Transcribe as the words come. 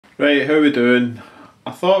Right, how we doing?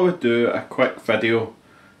 I thought I would do a quick video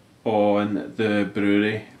on the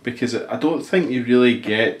brewery because I don't think you really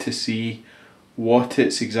get to see what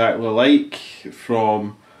it's exactly like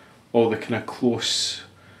from all the kind of close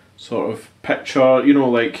sort of picture, you know,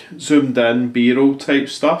 like zoomed in B-roll type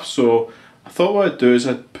stuff. So I thought what I'd do is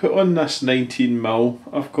I'd put on this 19mm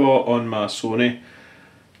I've got on my Sony,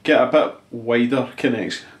 get a bit wider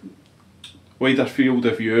field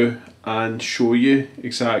of view and show you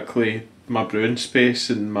exactly my brewing space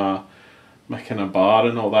and my kind of bar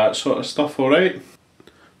and all that sort of stuff. Alright,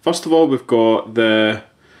 first of all we've got the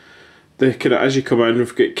kind of, as you come in,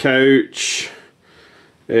 we've got couch,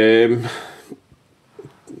 my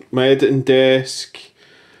editing desk,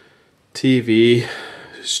 TV,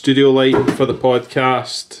 studio lighting for the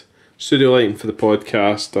podcast,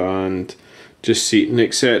 and just seating,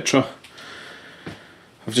 etc.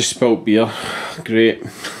 I've just spilled beer, great.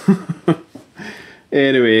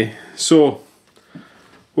 Anyway, so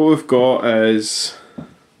what we've got is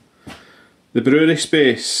the brewery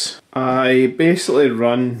space. I basically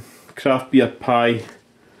run craft beer pie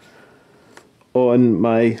on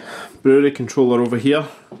my brewery controller over here.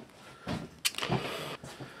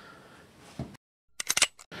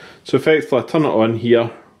 So effectively I turn it on here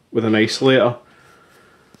with an isolator,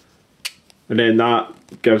 and then that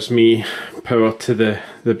gives me power to the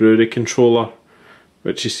brewery controller,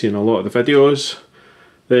 which you see in a lot of the videos.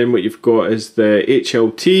 Then what you've got is the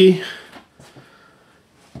HLT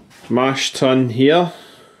mash tun here,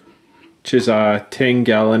 which is a 10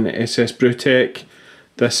 gallon SS Brewtech.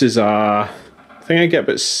 This is I think I get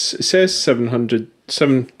about, it says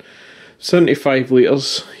 75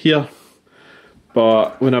 litres here,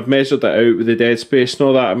 but when I've measured it out with the dead space and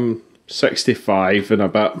all that, I'm 65 and a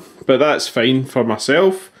bit, but that's fine for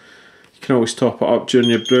myself. You can always top it up during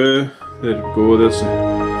your brew. There we go, there's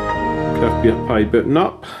a craft beer pie booting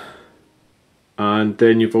up. And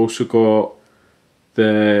then you've also got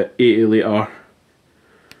the 80 litre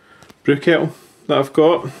brew kettle that I've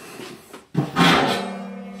got.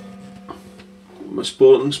 I'm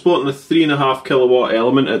sporting a 3.5 kilowatt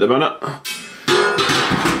element at the minute.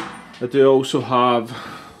 I do also have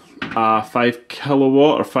a 5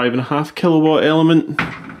 kilowatt or 5.5 kilowatt element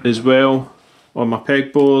as well on my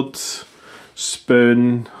pegboard,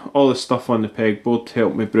 spoon, all the stuff on the pegboard to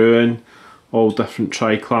help me brewing, all different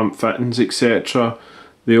tri-clamp fittings, etc.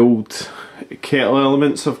 The old kettle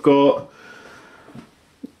elements I've got,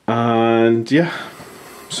 and yeah,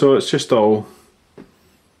 so it's just all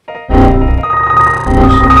clear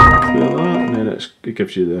that, and then it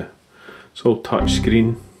gives you it's all touch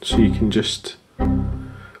screen, so you can just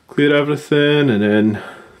clear everything, and then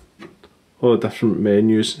all the different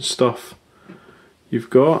menus and stuff you've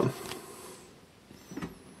got.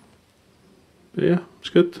 But yeah, it's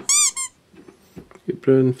good. Get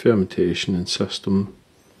brewing, fermentation and system.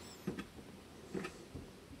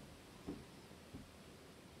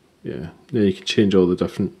 Yeah, then you can change all the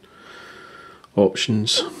different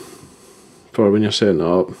options for when you're setting it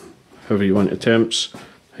up, however you want your temps,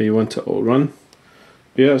 how you want it all run.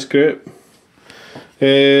 But yeah, it's great.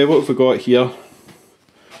 What have we got here?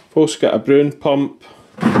 We've also got a brewing pump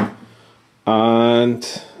and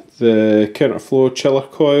the counterflow chiller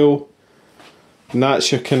coil, and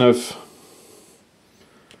that's your kind of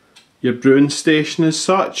your brewing station as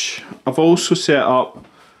such. I've also set up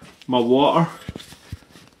my water.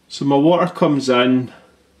 So my water comes in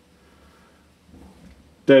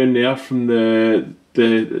down there from the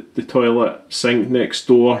toilet sink next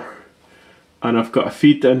door, and I've got a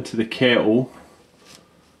feed into the kettle,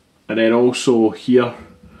 and then also here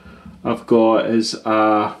I've got is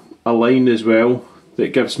a line as well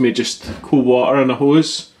that gives me just cool water in a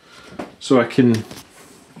hose, so I can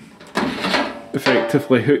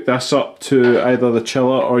effectively hook this up to either the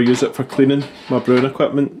chiller or use it for cleaning my brewing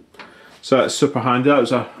equipment. So that's super handy. That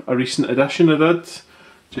was a recent addition I did,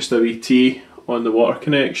 just a wee tea on the water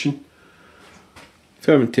connection.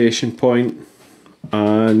 Fermentation point,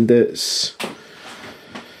 and it's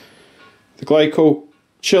the glycol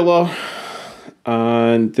chiller,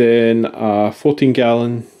 and then a 14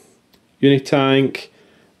 gallon unitank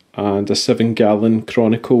and a 7 gallon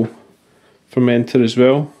chronicle fermenter as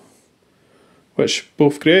well, which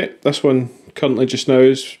both great. This one currently just now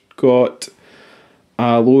has got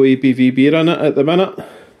a low ABV beer in it at the minute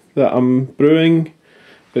that I'm brewing.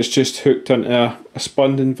 It's just hooked into a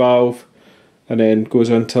spunding valve and then goes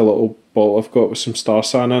into a little bottle I've got with some star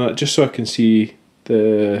san in it, just so I can see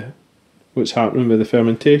what's happening with the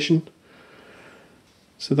fermentation.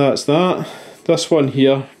 So that's that. This one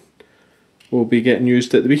here will be getting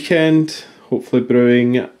used at the weekend, hopefully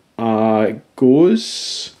brewing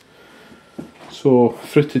goes. So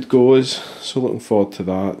fruited goes, so looking forward to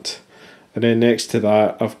that. And then next to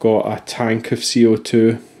that I've got a tank of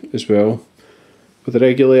CO2 as well with a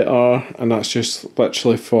regulator, and that's just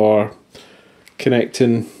literally for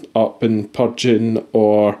connecting up and purging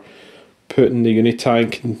or putting the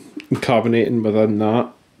unitank and carbonating within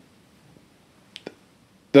that.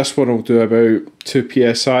 This one will do about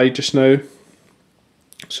 2 psi just now,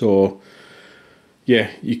 so yeah,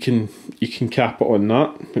 you can cap it on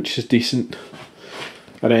that, which is decent.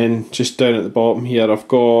 And then just down at the bottom here I've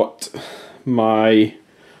got my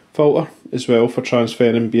filter as well for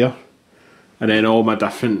transferring beer, and then all my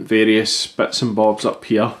different various bits and bobs up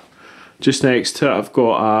here. Just next to it I've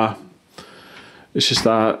got it's just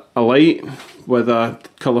a light with a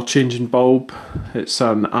colour changing bulb. It's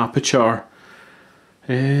an aperture,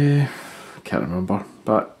 I can't remember,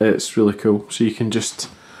 but it's really cool. So you can just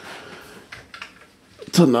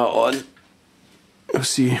turn that on. We'll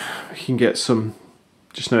see if we can get some.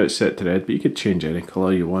 Just now it's set to red, but you could change any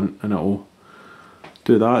colour you want and it'll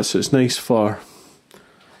do that. So it's nice for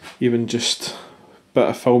even just a bit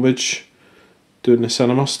of filmage, doing the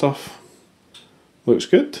cinema stuff. Looks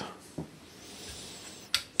good.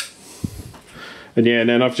 And yeah, and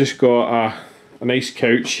then I've just got a nice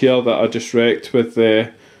couch here that I just wrecked with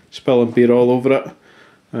spilling beer all over it,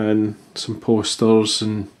 and some posters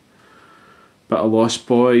and bit of Lost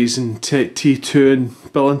Boys and T2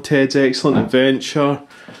 and Bill and Ted's Excellent Adventure.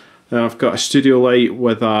 Then I've got a studio light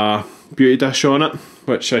with a beauty dish on it,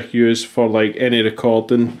 which I use for like any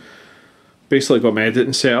recording. Basically got my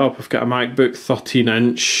editing set up. I've got a MacBook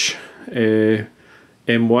 13-inch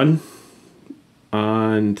M1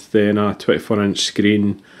 and then a 24-inch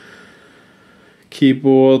screen,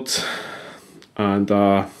 keyboard and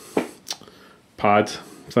a pad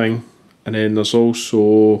thing. And then there's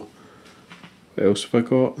also, what else have I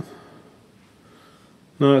got?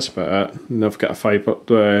 No, that's about it. And I've got a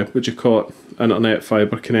fibre, internet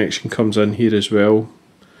fibre connection comes in here as well.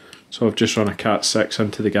 So I've just run a Cat 6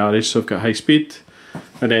 into the garage, so I've got high speed.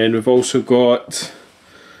 And then we've also got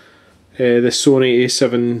the Sony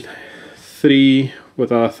A7 III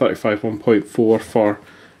with a 35 1.4 for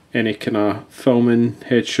any kind of filming,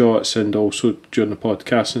 headshots, and also during the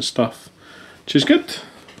podcast and stuff, which is good.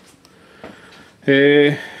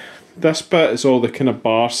 This bit is all the kind of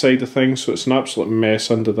bar side of things, so it's an absolute mess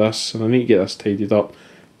under this, and I need to get this tidied up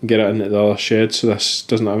and get it into the other shed, so this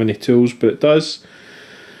doesn't have any tools, but it does.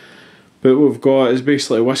 But what we've got is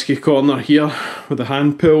basically a whiskey corner here with a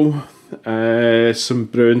hand pull, some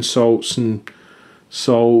brewing salts and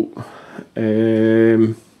salt,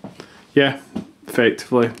 yeah,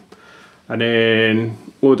 effectively. And then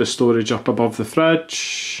load of storage up above the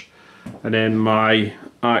fridge, and then my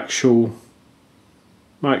actual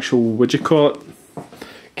what do you call it,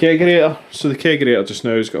 kegerator. So the kegerator just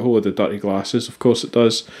now has got a whole load of dirty glasses, of course it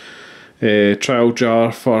does. Trial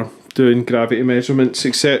jar for doing gravity measurements,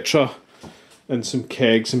 etc. And some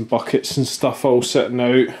kegs and buckets and stuff all sitting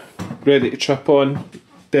out, ready to trip on,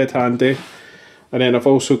 dead handy. And then I've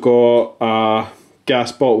also got a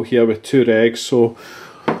gas bottle here with 2 regs, so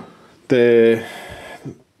the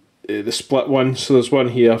split one, so there's one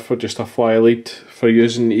here for just a fly lead for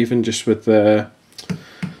using even just with the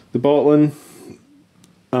bottling,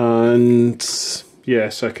 and yeah,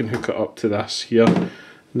 so I can hook it up to this here, and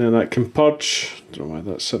then that can purge. Don't know why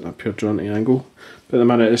that's sitting up here drawing an angle, but at the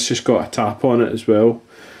minute it's just got a tap on it as well.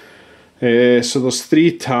 So there's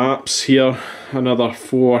 3 taps here, another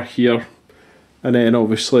 4 here, and then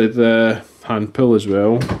obviously the hand pull as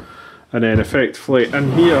well. And then effectively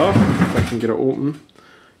in here, if I can get it open,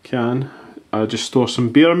 I just store some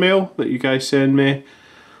beer mail that you guys send me,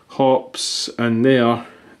 hops in there,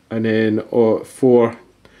 and then 4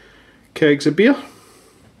 kegs of beer.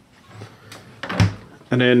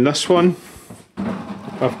 And then this one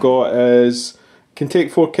I've got is, can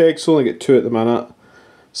take 4 kegs, so only get 2 at the minute.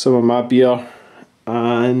 Some of my beer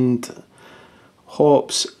and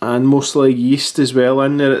hops and mostly yeast as well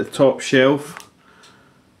in there at the top shelf,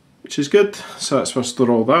 which is good. So that's where I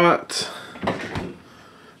store all that.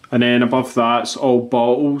 And then above that's all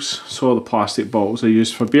bottles, so all the plastic bottles I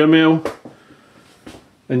use for beer mail.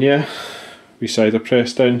 And yeah, wee cider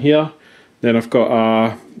press down here. Then I've got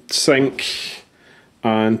a sink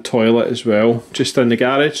and toilet as well, just in the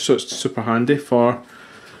garage, so it's super handy for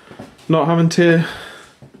not having to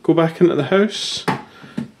go back into the house.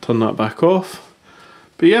 Turn that back off.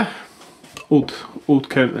 But yeah, old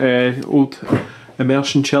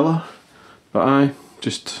immersion chiller. But aye,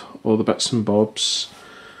 just all the bits and bobs.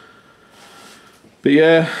 But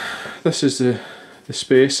yeah, this is the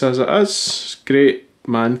space as it is. It's great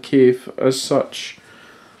man cave as such,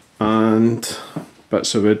 and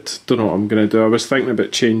bits of wood. Don't know what I'm going to do. I was thinking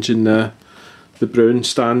about changing the brewing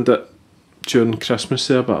stand during Christmas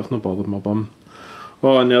there, but I've not bothered my bum.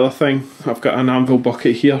 Oh, another thing, I've got an anvil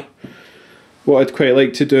bucket here. What I'd quite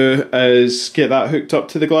like to do is get that hooked up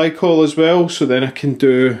to the glycol as well, so then I can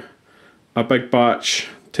do a big batch,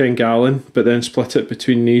 10 gallon, but then split it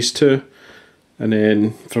between these two and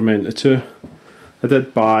then ferment the two. I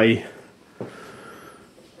did buy,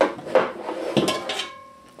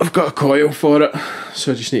 I've got a coil for it,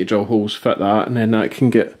 so I just need to drill holes, fit that, and then that can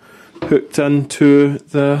get hooked into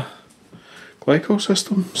the glycol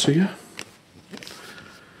system. So yeah,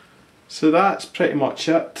 so that's pretty much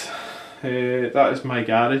it. That is my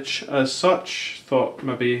garage as such. Thought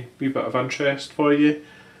maybe a wee bit of interest for you,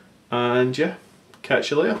 and yeah,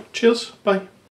 catch you later. Cheers, bye.